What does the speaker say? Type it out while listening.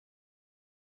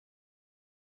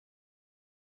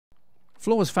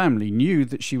Flora's family knew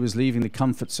that she was leaving the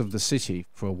comforts of the city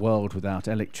for a world without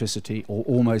electricity or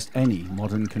almost any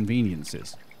modern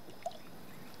conveniences.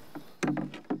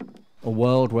 A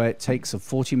world where it takes a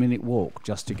 40-minute walk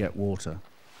just to get water.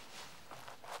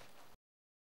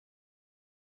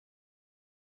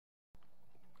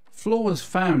 Flora's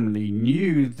family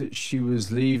knew that she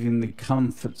was leaving the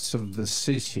comforts of the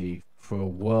city for a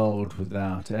world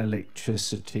without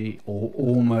electricity or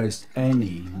almost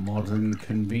any modern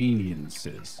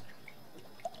conveniences.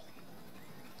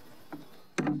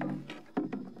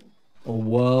 A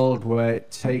world where it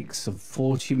takes a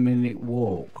 40-minute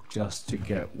walk just to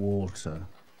get water.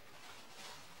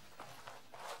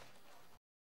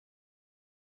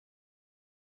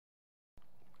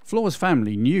 Flora's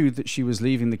family knew that she was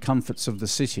leaving the comforts of the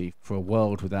city for a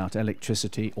world without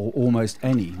electricity or almost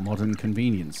any modern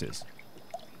conveniences.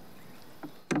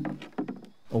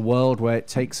 A world where it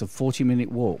takes a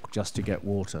 40-minute walk just to get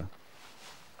water.